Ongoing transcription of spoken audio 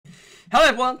Hello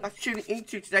everyone, thanks for tuning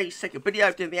into today's second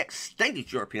video, doing the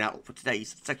extended European outlook for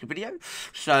today's second video.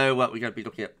 So we're going to be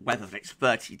looking at weather for the next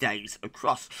 30 days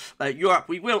across Europe.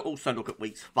 We will also look at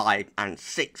weeks 5 and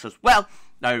 6 as well.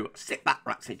 No, sit back,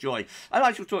 relax, enjoy. And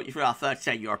I shall talk you through our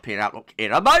 30-day European outlook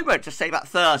in a moment. To save that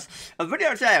first, a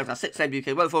video today on our 6am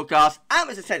UK weather forecast, and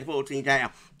there's a 10 to 14 day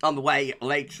on the way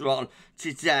later on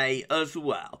today as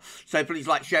well. So please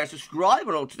like, share, and subscribe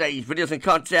on all today's videos and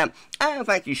content. And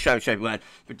thank you so much, everyone,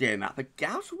 for doing that. But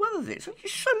GavsWeatherVids, thank you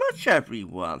so much,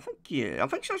 everyone. Thank you. And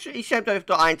thanks so much to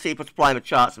eShowDove.int for supplying the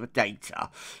charts of the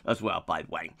data as well, by the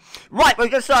way. Right, we're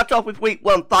going to start off with week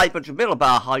 1 500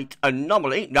 millibar height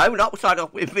anomaly. No, we're not. We'll start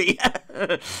off with the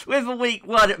with the week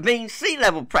 1 mean sea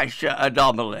level pressure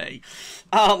anomaly.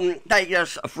 Taking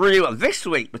us through this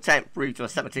week, the 10th through to the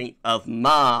 17th of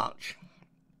March.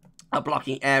 A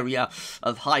blocking area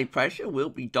of high pressure will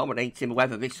be dominating the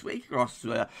weather this week across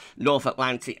the North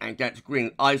Atlantic and down to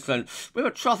Greenland, Iceland, with a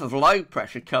trough of low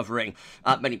pressure covering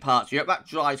many parts of Europe. That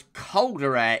drives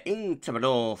colder air into the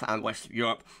north and west of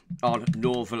Europe on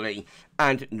northerly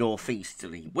and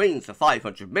northeasterly winds. The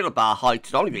 500 millibar height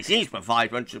anomaly, this is the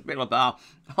 500 millibar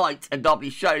height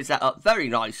anomaly, shows that up very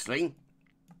nicely.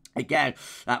 Again,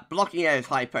 that blocking area of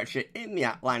high pressure in the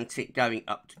Atlantic going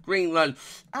up to Greenland,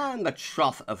 and the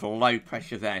trough of low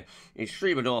pressure then is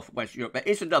through the north west Europe. There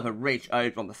is another ridge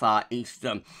over on the far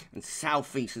eastern and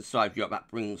southeastern side of Europe that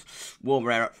brings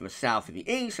warmer air up from the south and the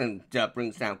east and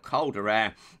brings down colder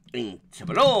air into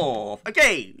the north.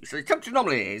 Okay, so the temperature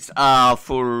anomalies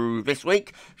for this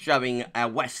week showing a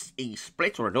west-east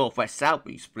split, or a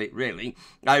northwest-southeast split, really.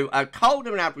 Now,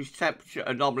 colder than average temperature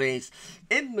anomalies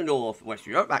in the north west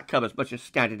Europe. That covers much of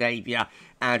Scandinavia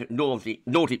and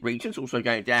Nordic regions, also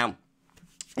going down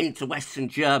into Western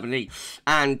Germany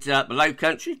and the Low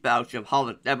Countries, Belgium,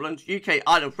 Holland, Netherlands, UK,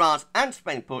 Ireland, France and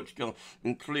Spain, Portugal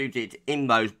included in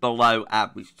those below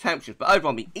average temperatures. But over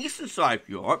on the eastern side of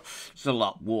Europe, it's a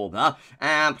lot warmer,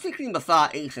 and particularly in the far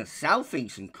east and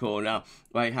southeastern corner,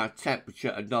 where you have temperature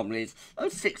anomalies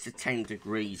of 6 to 10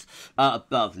 degrees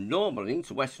above normal.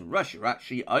 Into Western Russia,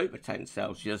 actually over 10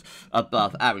 Celsius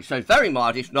above average. So very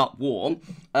mild, if not warm,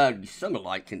 early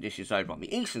summer-like conditions over on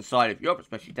the eastern side of Europe,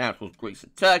 especially down towards Greece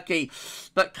and Turkey,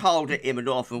 but colder in the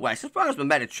north and west as far as the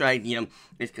Mediterranean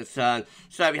is concerned.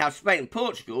 So we have Spain and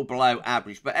Portugal below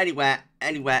average, but anywhere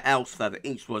else further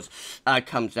eastwards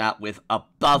comes out with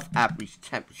above average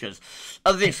temperatures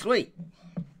this week.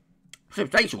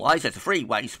 Precipitation-wise, there's a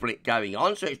three-way split going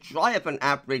on, so it's drier than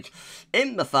average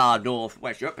in the far north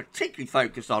west Europe, particularly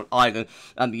focused on Ireland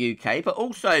and the UK, but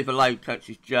also the Low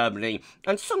Countries, Germany,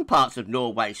 and some parts of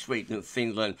Norway, Sweden and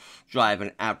Finland, drier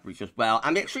than average as well.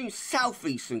 And the extreme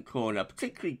southeastern corner,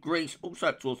 particularly Greece, also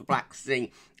up towards the Black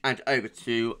Sea, and over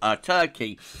to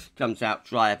Turkey, comes out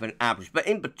drier than average. But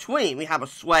in between, we have a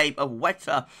swathe of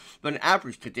wetter than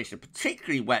average condition,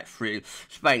 particularly wet through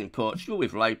Spain and Portugal,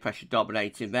 with low pressure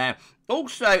dominating there.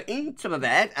 Also into the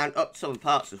Med and up some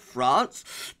parts of France,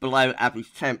 below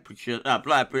average temperature,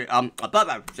 above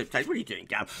average precipitation. What are you doing,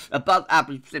 Gav? Above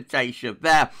average precipitation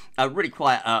there. Really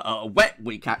quite a wet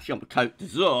week actually on the Côte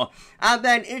d'Azur. And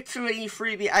then Italy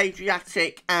through the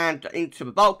Adriatic and into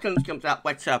the Balkans comes out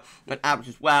wetter than average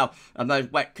as well. And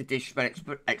those wet conditions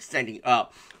then extending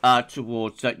up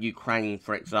towards Ukraine,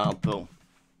 for example.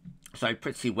 So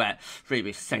pretty wet through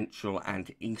the central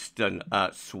and eastern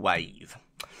swathe.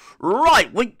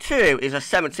 Right, week 2 is the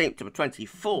 17th to the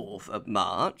 24th of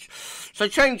March. So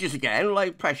changes again.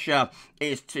 Low pressure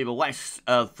is to the west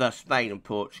of Spain and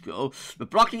Portugal. The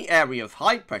blocking area of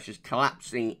high pressure is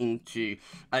collapsing into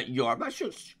Europe.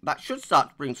 That should start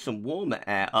to bring some warmer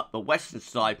air up the western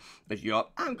side of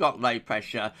Europe, and got low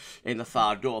pressure in the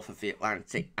far north of the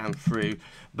Atlantic and through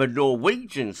the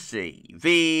Norwegian Sea.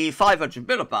 The 500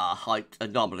 millibar height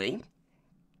anomaly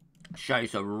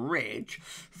shows a ridge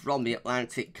from the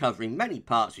Atlantic covering many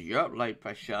parts of Europe. Low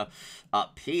pressure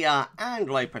up here and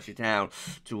low pressure down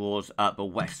towards the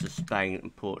west of Spain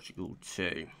and Portugal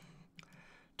too.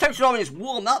 Temperature anomalies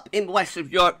warm up in the west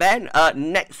of Europe then.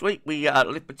 Next week we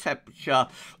lift the temperature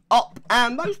up,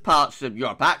 and most parts of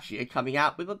Europe actually are coming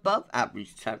out with above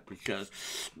average temperatures.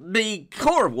 The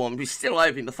core of warmth is still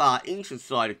over in the far eastern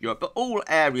side of Europe, but all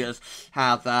areas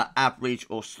have average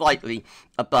or slightly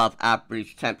above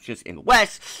average temperatures in the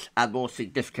west, and more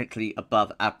significantly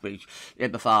above average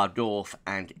in the far north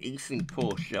and eastern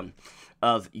portion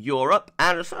of Europe.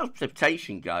 And as far as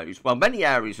precipitation goes, well, many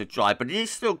areas are dry, but it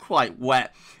is still quite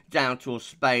wet down towards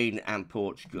Spain and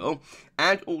Portugal.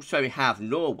 And also we have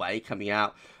Norway coming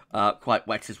out quite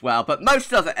wet as well. But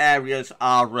most other areas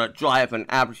are drier than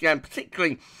average, and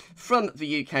particularly from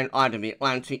the UK and Ireland and the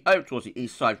Atlantic over towards the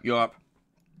east side of Europe.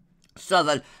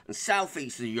 Southern and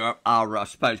southeastern Europe are, I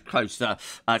suppose, closer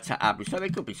to average, so there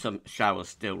could be some showers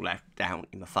still left down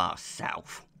in the far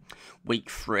south.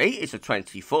 Week 3 is the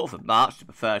 24th of March to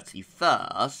the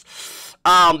 31st.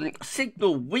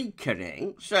 Signal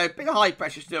weakening, so a bit of high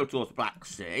pressure still towards the Black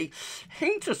Sea.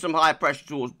 Hint of some high pressure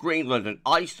towards Greenland and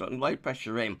Iceland. Low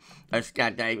pressure in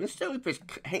Scandinavia. Still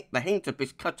the hint of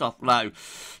this cut-off low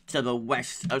to the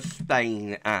west of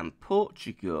Spain and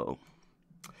Portugal.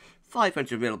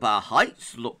 500 millibar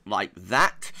heights look like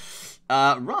that.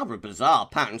 Rather a bizarre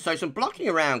pattern. So some blocking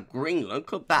around Greenland.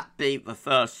 Could that be the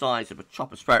first signs of a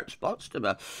tropospheric response to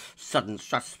the sudden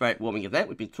stratospheric warming event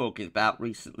we've been talking about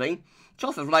recently?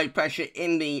 Trough of low pressure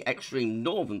in the extreme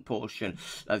northern portion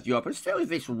of Europe, and still with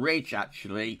this ridge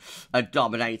actually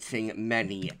dominating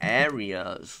many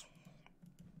areas.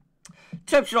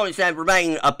 Temperatures then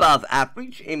remain above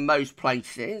average in most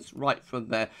places, right from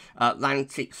the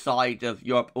Atlantic side of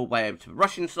Europe all the way over to the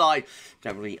Russian side,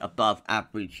 generally above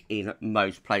average in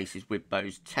most places with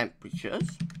those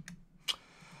temperatures.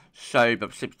 So the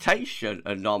precipitation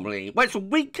anomaly, well, it's a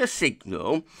weaker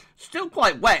signal, still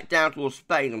quite wet down towards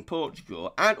Spain and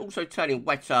Portugal, and also turning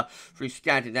wetter through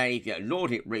Scandinavia and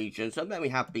Nordic regions, and then we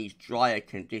have these drier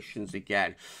conditions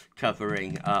again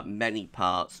covering many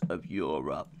parts of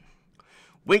Europe.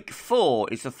 Week 4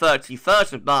 is the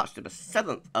 31st of March to the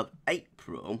 7th of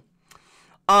April.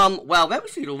 Well, there we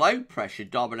see low pressure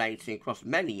dominating across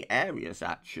many areas,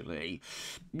 actually.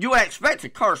 You would expect a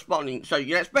corresponding, so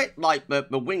you expect, like,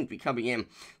 the wind be coming in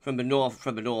from the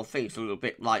northeast, a little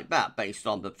bit like that, based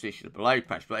on the position of the low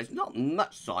pressure, but there's not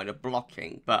much sign of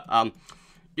blocking, but,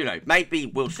 you know, maybe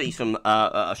we'll see some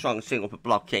a strong signal for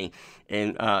blocking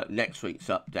in next week's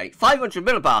update. 500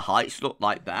 millibar heights look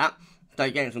like that. So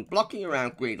again, some blocking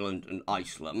around Greenland and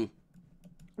Iceland.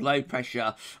 Low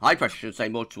pressure, high pressure, I should say,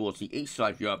 more towards the east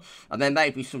side of Europe. And then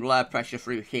maybe some low pressure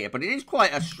through here. But it is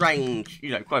quite a strange,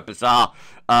 you know, quite bizarre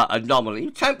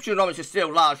anomaly. Temperature anomalies are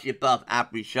still largely above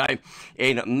average, so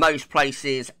in most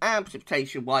places. And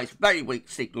precipitation-wise, very weak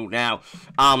signal now.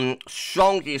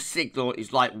 Strongest signal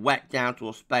is like wet down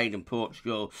towards Spain and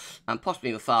Portugal. And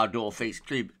possibly the far northeast,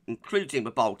 including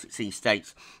the Baltic Sea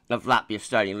states of Latvia,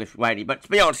 Estonia, and Lithuania. But to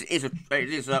be honest, it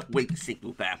is a weak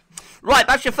signal there. Right,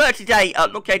 that's your 30-day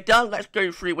look ahead done. Let's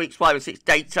go through weeks 5 and 6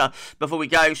 data before we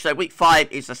go. So week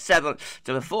 5 is the 7th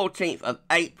to the 14th of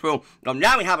April.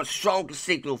 Now we have a stronger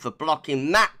signal for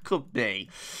blocking. That could be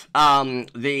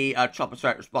the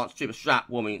tropospheric response to the strat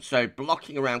warming. So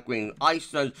blocking around Greenland,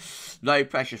 Iceland, low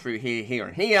pressure through here, here,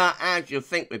 and here. And you'll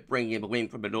think we're bringing in the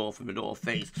wind from the north, from the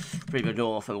northeast, through the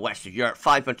north and west of Europe.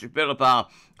 500 millibar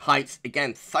heights,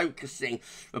 again focusing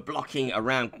the blocking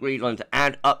around Greenland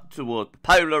and up toward the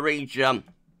polar region.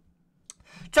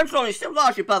 Temperature is still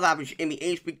largely above average in the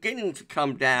east, beginning to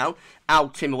come down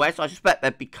out in the west. I suspect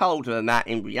they'd be colder than that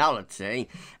in reality.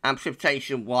 And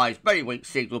precipitation-wise, very weak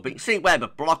signal. But you can see where the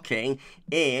blocking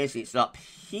is. It's up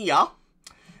here.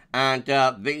 And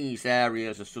these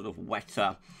areas are sort of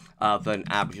wetter than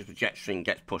average as the jet stream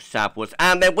gets pushed southwards.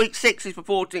 And then week 6 is the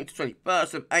 14th to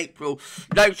 21st of April.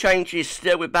 No changes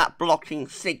still with that blocking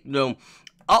signal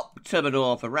up to the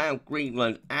north around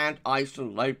Greenland and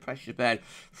Iceland. Low pressure bed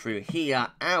through here,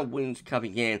 and winds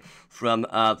coming in from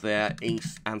the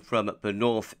east and from the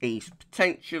northeast.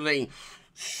 Potentially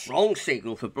strong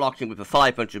signal for blocking with a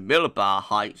 500 millibar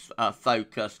heights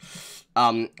focus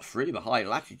through the high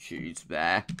latitudes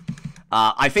there.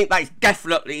 I think that's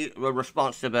definitely a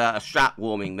response to the strat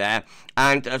warming there.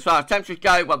 And as far as temperatures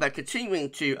go, well, they're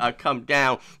continuing to come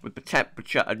down with the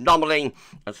temperature anomaly.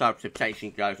 As far as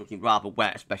precipitation goes, looking rather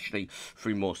wet, especially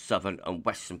through more southern and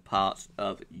western parts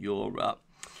of Europe.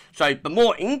 So the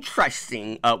more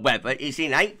interesting weather is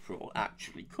in April,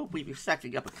 actually. Could we be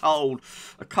setting up a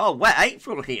cold, wet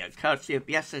April here, courtesy of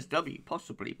the SSW,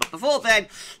 possibly. But before then,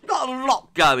 not a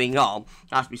lot going on,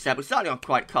 as we said. We're starting off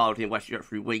quite cold in West Europe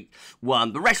through week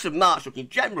 1. The rest of March looking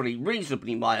generally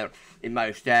reasonably mild in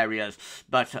most areas,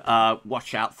 but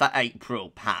watch out for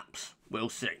April, perhaps. We'll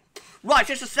see. Right,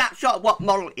 just a snapshot of what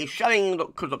model is showing.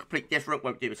 Could look completely different.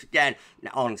 We'll do this again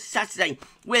on Saturday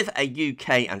with a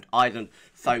UK and Ireland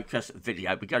focus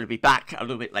video. We're going to be back a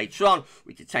little bit later on.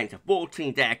 We contain a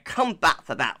 14-day. Come back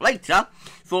for that later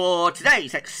for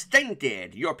today's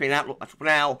extended European Outlook. That's for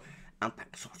now, and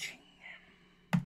thanks for watching.